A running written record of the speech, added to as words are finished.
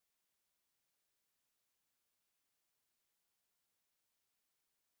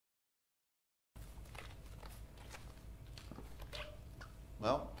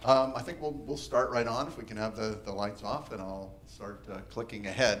I think we'll start right on. If we can have the lights off, and I'll start clicking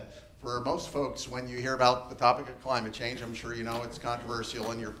ahead. For most folks, when you hear about the topic of climate change, I'm sure you know it's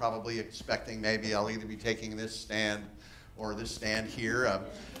controversial, and you're probably expecting maybe I'll either be taking this stand or this stand here.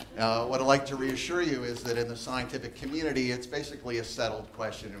 What I'd like to reassure you is that in the scientific community, it's basically a settled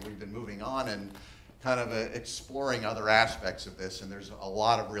question, and we've been moving on and kind of exploring other aspects of this, and there's a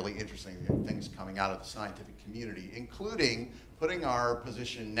lot of really interesting things coming out of the scientific community, including putting our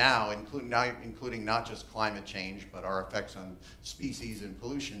position now, including not just climate change, but our effects on species and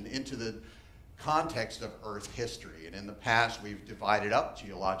pollution, into the context of Earth history. And in the past, we've divided up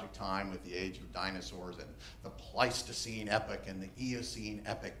geologic time with the age of dinosaurs and the Pleistocene epoch and the Eocene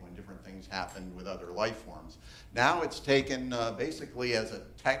epoch, when different things happened with other life forms. Now it's taken basically as a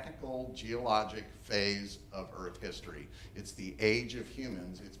technical geologic phase of Earth history. It's the age of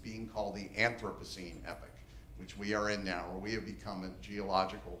humans. It's being called the Anthropocene epoch, which we are in now, where we have become a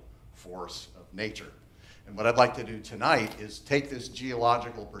geological force of nature. And what I'd like to do tonight is take this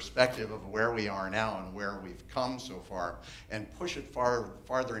geological perspective of where we are now and where we've come so far and push it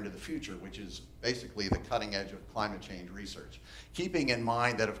farther into the future, which is basically the cutting edge of climate change research. Keeping in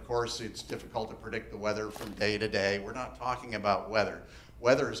mind that, of course, it's difficult to predict the weather from day to day. We're not talking about weather.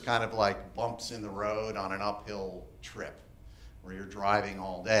 Weather is kind of like bumps in the road on an uphill trip where you're driving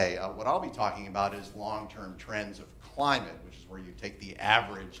all day. What I'll be talking about is long-term trends of climate, which is where you take the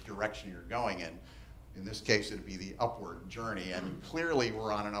average direction you're going in. In this case, it'd be the upward journey, and clearly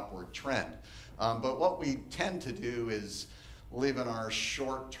we're on an upward trend. But what we tend to do is live in our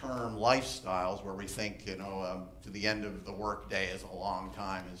short-term lifestyles where we think, to the end of the workday is a long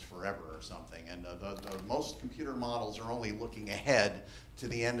time, is forever or something. And most computer models are only looking ahead to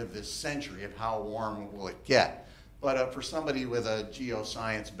the end of this century of how warm will it get. But for somebody with a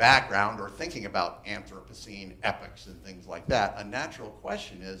geoscience background or thinking about Anthropocene epochs and things like that, a natural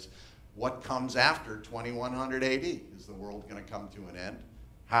question is, what comes after 2100 AD? Is the world going to come to an end?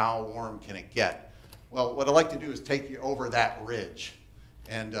 How warm can it get? Well, what I'd like to do is take you over that ridge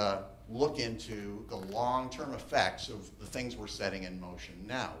and look into the long-term effects of the things we're setting in motion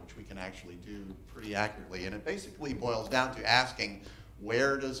now, which we can actually do pretty accurately. And it basically boils down to asking,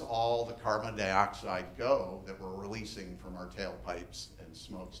 where does all the carbon dioxide go that we're releasing from our tailpipes and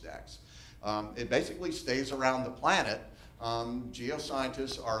smokestacks? It basically stays around the planet.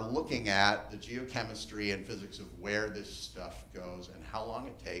 Geoscientists are looking at the geochemistry and physics of where this stuff goes and how long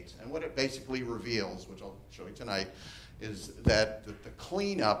it takes. And what it basically reveals, which I'll show you tonight, is that the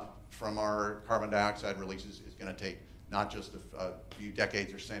cleanup from our carbon dioxide releases is going to take not just a few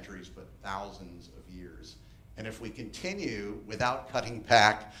decades or centuries, but thousands of years. And if we continue without cutting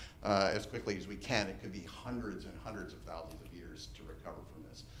back as quickly as we can, it could be hundreds and hundreds of thousands of years to recover from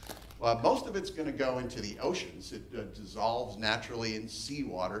this. Most of it's going to go into the oceans. It dissolves naturally in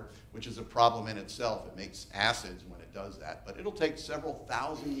seawater, which is a problem in itself. It makes acids when it does that. But it'll take several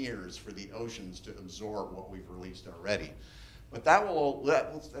thousand years for the oceans to absorb what we've released already. But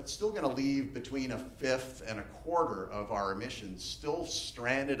that's still going to leave between a fifth and a quarter of our emissions still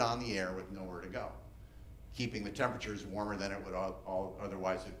stranded on the air with nowhere to go, keeping the temperatures warmer than it would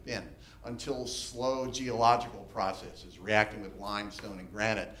otherwise have been, until slow geological processes reacting with limestone and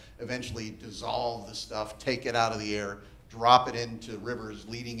granite eventually dissolve the stuff, take it out of the air, drop it into rivers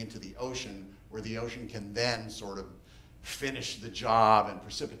leading into the ocean, where the ocean can then sort of finish the job and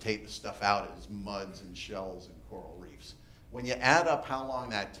precipitate the stuff out as muds and shells and coral reefs. When you add up how long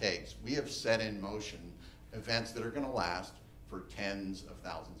that takes, we have set in motion events that are going to last for tens of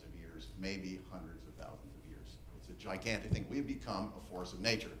thousands of years, maybe hundreds of thousands of years. It's a gigantic thing. We've become a force of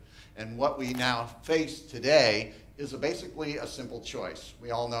nature. And what we now face today is basically a simple choice.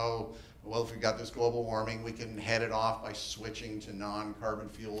 We all know, well, if we've got this global warming, we can head it off by switching to non-carbon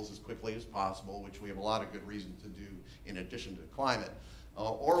fuels as quickly as possible, which we have a lot of good reason to do in addition to climate.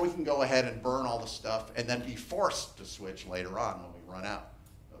 Or we can go ahead and burn all the stuff and then be forced to switch later on when we run out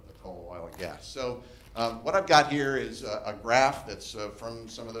of the coal, oil, and gas. So what I've got here is a graph that's from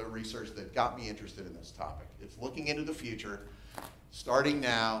some of the research that got me interested in this topic. It's looking into the future, starting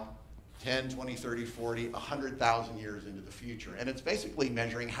now, 10, 20, 30, 40, 100,000 years into the future. And it's basically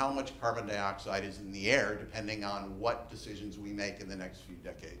measuring how much carbon dioxide is in the air depending on what decisions we make in the next few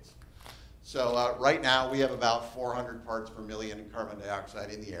decades. So right now we have about 400 parts per million carbon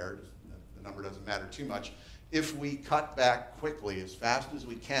dioxide in the air. The number doesn't matter too much. If we cut back quickly, as fast as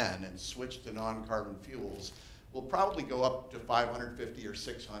we can, and switch to non-carbon fuels, we'll probably go up to 550 or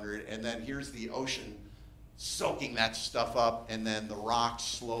 600, and then here's the ocean soaking that stuff up, and then the rocks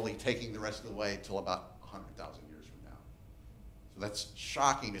slowly taking the rest of the way till about 100,000 years from now. So that's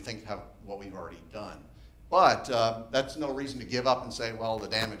shocking to think what we've already done. But that's no reason to give up and say, well, the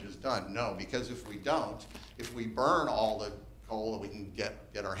damage is done. No, because if we don't, if we burn all the coal that we can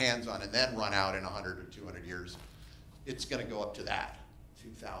get our hands on and then run out in 100 or 200 years, it's going to go up to that,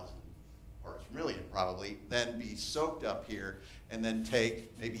 2,000 parts per million probably, then be soaked up here and then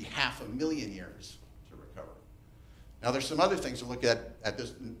take maybe 500,000 years to recover. Now there's some other things to look at this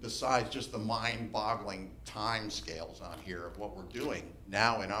besides just the mind-boggling time scales on here of what we're doing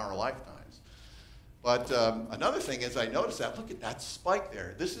now in our lifetimes. But another thing is I noticed that, look at that spike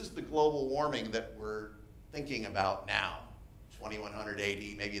there. This is the global warming that we're thinking about now, 2100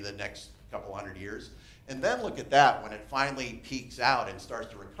 AD, maybe the next couple hundred years. And then look at that, when it finally peaks out and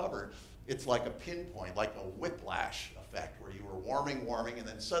starts to recover, it's like a pinpoint, like a whiplash effect, where you were warming, and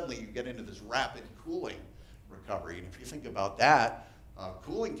then suddenly you get into this rapid cooling recovery. And if you think about that,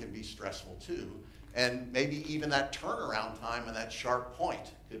 cooling can be stressful too. And maybe even that turnaround time and that sharp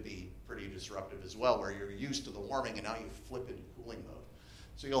point could be pretty disruptive as well, where you're used to the warming and now you flip into cooling mode.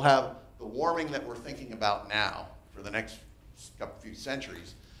 So you'll have the warming that we're thinking about now for the next few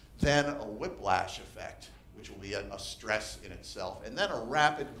centuries, then a whiplash effect, which will be a stress in itself, and then a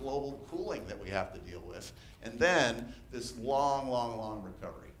rapid global cooling that we have to deal with, and then this long, long, long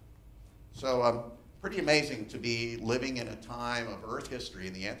recovery. So pretty amazing to be living in a time of Earth history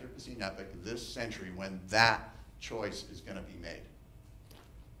in the Anthropocene epoch this century when that choice is going to be made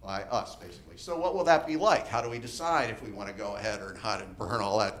by us, basically. So what will that be like? How do we decide if we want to go ahead or not and burn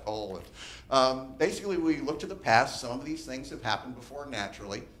all that coal? And, basically, we look to the past. Some of these things have happened before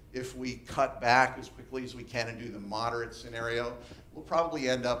naturally. If we cut back as quickly as we can and do the moderate scenario, we'll probably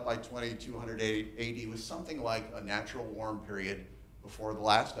end up by 2200 AD with something like a natural warm period before the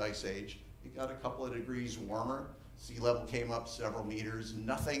last ice age. It got a couple of degrees warmer. Sea level came up several meters.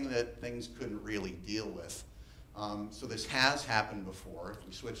 Nothing that things couldn't really deal with. So this has happened before. If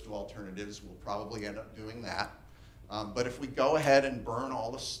we switch to alternatives, we'll probably end up doing that. But if we go ahead and burn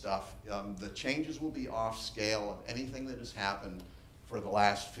all the stuff, the changes will be off scale of anything that has happened for the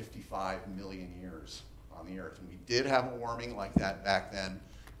last 55 million years on the Earth. And we did have a warming like that back then.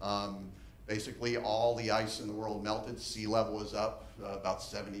 Basically, all the ice in the world melted. Sea level was up about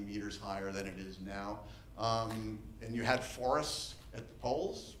 70 meters higher than it is now. And you had forests at the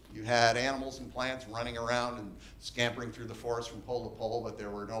poles. You had animals and plants running around and scampering through the forest from pole to pole, but there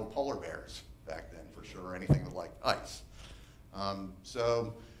were no polar bears back then, for sure, or anything like ice.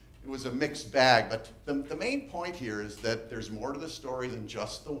 So it was a mixed bag, but the main point here is that there's more to the story than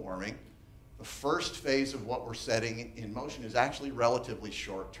just the warming. The first phase of what we're setting in motion is actually relatively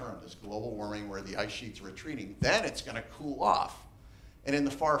short term, this global warming where the ice sheets are retreating. Then it's going to cool off. And in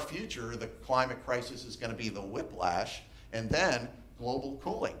the far future, the climate crisis is going to be the whiplash, and then global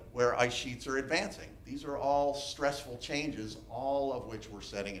cooling, where ice sheets are advancing. These are all stressful changes, all of which we're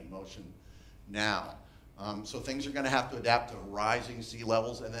setting in motion now. So things are going to have to adapt to rising sea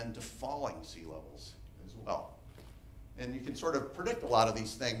levels and then to falling sea levels as well. And you can sort of predict a lot of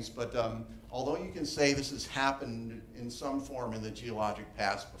these things, but although you can say this has happened in some form in the geologic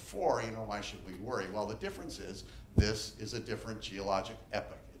past before, why should we worry? Well, the difference is this is a different geologic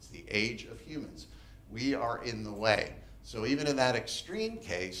epoch. It's the age of humans. We are in the way. So even in that extreme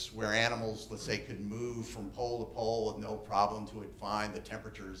case where animals, let's say, could move from pole to pole with no problem to find the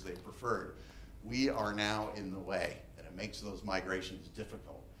temperatures they preferred, we are now in the way, and it makes those migrations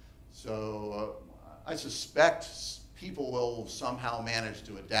difficult. So I suspect people will somehow manage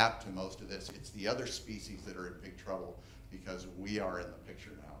to adapt to most of this. It's the other species that are in big trouble because we are in the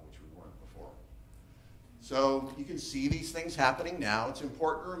picture now, which we weren't before. So you can see these things happening now. It's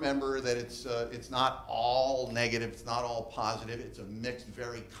important to remember that it's not all negative, it's not all positive, it's a mixed,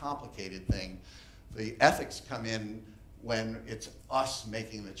 very complicated thing. The ethics come in when it's us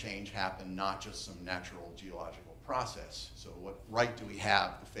making the change happen, not just some natural geological process. So what right do we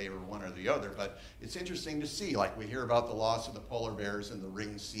have to favor one or the other? But it's interesting to see, like we hear about the loss of the polar bears and the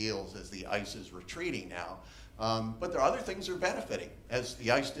ringed seals as the ice is retreating now. But there are other things that are benefiting. As the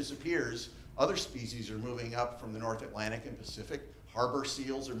ice disappears, other species are moving up from the North Atlantic and Pacific. Harbor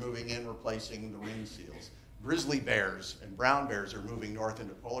seals are moving in, replacing the ringed seals. Grizzly bears and brown bears are moving north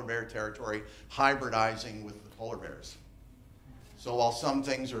into polar bear territory, hybridizing with the polar bears. So while some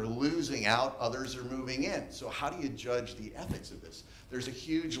things are losing out, others are moving in. So how do you judge the ethics of this? There's a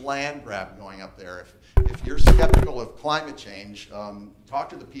huge land grab going up there. If you're skeptical of climate change, talk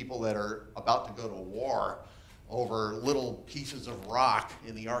to the people that are about to go to war over little pieces of rock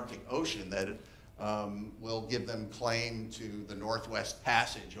in the Arctic Ocean that will give them claim to the Northwest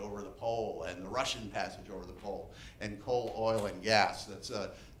Passage over the pole and the Russian Passage over the pole and coal, oil, and gas.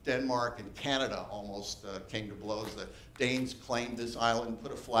 Denmark and Canada almost came to blows. The Danes claimed this island,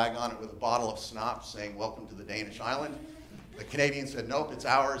 put a flag on it with a bottle of schnapps saying, "Welcome to the Danish island." The Canadians said, "Nope, it's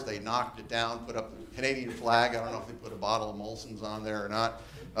ours." They knocked it down, put up the Canadian flag. I don't know if they put a bottle of Molson's on there or not.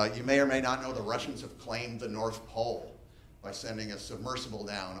 You may or may not know the Russians have claimed the North Pole by sending a submersible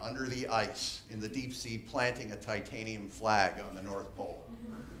down under the ice in the deep sea, planting a titanium flag on the North Pole.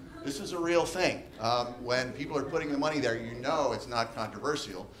 This is a real thing. When people are putting the money there, you know it's not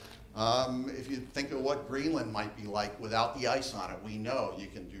controversial. If you think of what Greenland might be like without the ice on it, we know you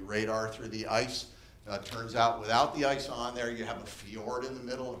can do radar through the ice. Turns out without the ice on there, you have a fjord in the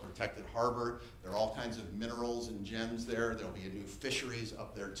middle, a protected harbor. There are all kinds of minerals and gems there. There'll be a new fisheries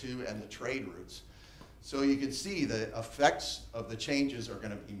up there too, and the trade routes. So you can see the effects of the changes are going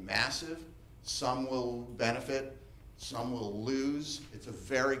to be massive. Some will benefit, some will lose. It's a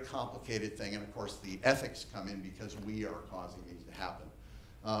very complicated thing, and of course the ethics come in because we are causing these to happen.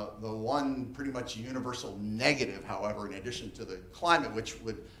 The one pretty much universal negative, however, in addition to the climate, which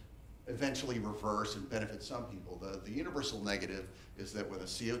would eventually reverse and benefit some people, the universal negative is that when the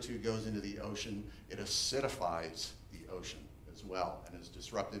CO2 goes into the ocean, it acidifies the ocean as well and is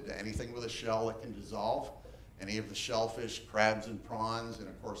disruptive to anything with a shell that can dissolve. Any of the shellfish, crabs and prawns, and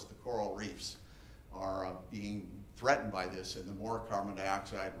of course the coral reefs are being threatened by this, and the more carbon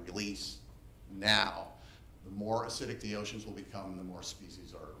dioxide release now, the more acidic the oceans will become, the more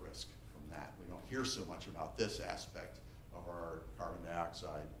species are at risk from that. We don't hear so much about this aspect of our carbon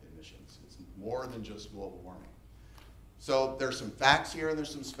dioxide emissions. It's more than just global warming. So there's some facts here and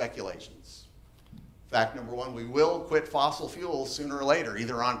there's some speculations. Fact number one, we will quit fossil fuels sooner or later,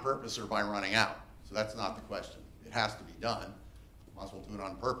 either on purpose or by running out. So that's not the question. It has to be done. Might as well do it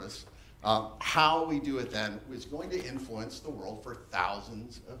on purpose. How we do it then is going to influence the world for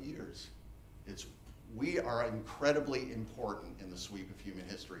thousands of years. We are incredibly important in the sweep of human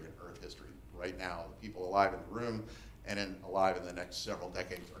history and Earth history right now. The people alive in the room and alive in the next several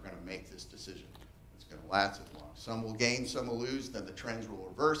decades are going to make this decision. It's going to last as long. Some will gain, some will lose, then the trends will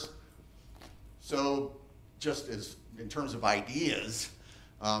reverse. So just as in terms of ideas,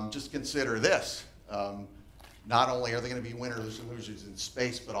 just consider this. Not only are they going to be winners and losers in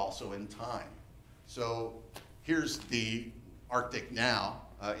space, but also in time. So here's the Arctic now.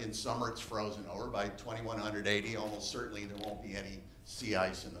 In summer, it's frozen over. By 2180, almost certainly there won't be any sea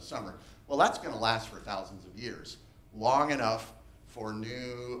ice in the summer. Well, that's going to last for thousands of years, long enough for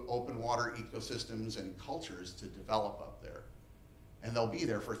new open water ecosystems and cultures to develop up there. And they'll be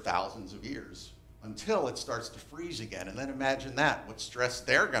there for thousands of years until it starts to freeze again. And then imagine that, what stress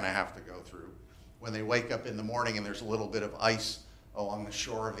they're going to have to go through when they wake up in the morning and there's a little bit of ice along the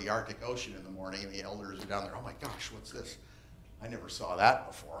shore of the Arctic Ocean in the morning, and the elders are down there, "Oh my gosh, what's this? I never saw that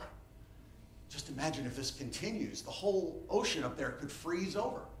before." Just imagine if this continues, the whole ocean up there could freeze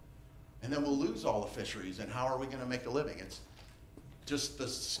over. And then we'll lose all the fisheries, and how are we going to make a living? It's just the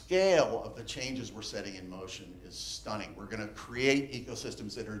scale of the changes we're setting in motion is stunning. We're going to create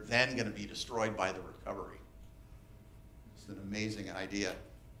ecosystems that are then going to be destroyed by the recovery. It's an amazing idea.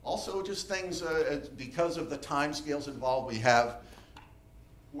 Also, just things, because of the time scales involved,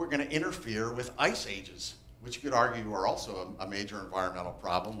 we're going to interfere with ice ages, which you could argue are also a major environmental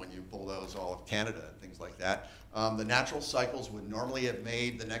problem when you bulldoze all of Canada and things like that. The natural cycles would normally have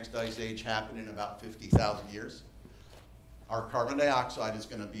made the next ice age happen in about 50,000 years. Our carbon dioxide is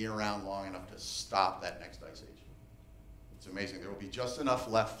going to be around long enough to stop that next ice age. It's amazing. There will be just enough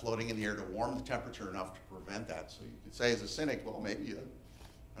left floating in the air to warm the temperature enough to prevent that. So you could say as a cynic, well, maybe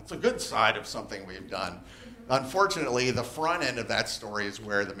that's a good side of something we've done. Unfortunately, the front end of that story is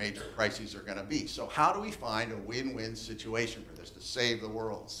where the major crises are going to be. So how do we find a win-win situation for this to save the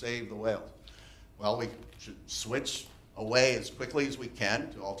world, save the whales? Well, we should switch away as quickly as we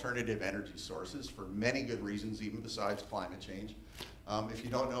can to alternative energy sources for many good reasons, even besides climate change. If you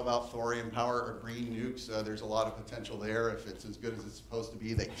don't know about thorium power or green nukes, there's a lot of potential there. If it's as good as it's supposed to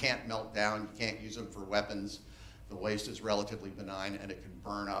be, they can't melt down. You can't use them for weapons. The waste is relatively benign, and it can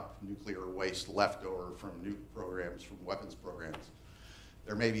burn up nuclear waste left over from nuke programs, from weapons programs.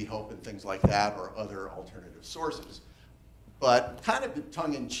 There may be hope in things like that or other alternative sources. But kind of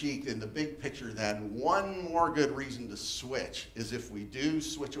tongue-in-cheek, in the big picture then, one more good reason to switch is if we do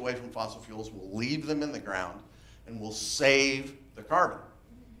switch away from fossil fuels, we'll leave them in the ground and we'll save the carbon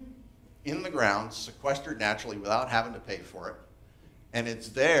in the ground, sequestered naturally without having to pay for it. And it's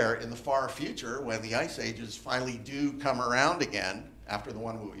there in the far future when the ice ages finally do come around again, after the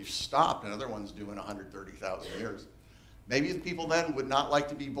one we've stopped, another one's due in 130,000 years. Maybe the people then would not like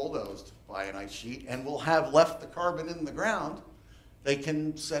to be bulldozed by an ice sheet and will have left the carbon in the ground. They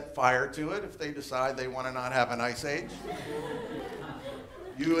can set fire to it if they decide they want to not have an ice age.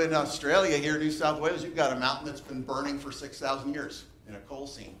 You in Australia here, New South Wales, you've got a mountain that's been burning for 6,000 years in a coal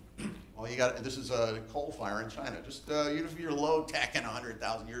seam. All you got, this is a coal fire in China. Just if you're low tech and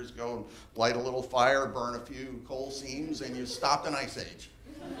 100,000 years ago and light a little fire, burn a few coal seams, and you stopped an ice age.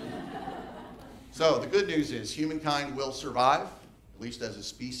 So the good news is humankind will survive, at least as a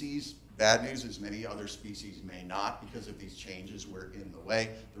species. Bad news is many other species may not because of these changes. We're in the way.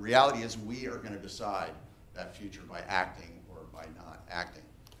 The reality is we are going to decide that future by acting or by not acting.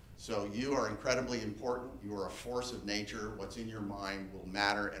 So you are incredibly important. You are a force of nature. What's in your mind will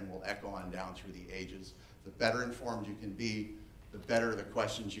matter and will echo on down through the ages. The better informed you can be, the better the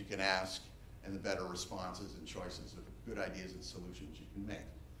questions you can ask, and the better responses and choices of good ideas and solutions you can make.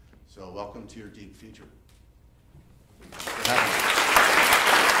 So welcome to your deep future.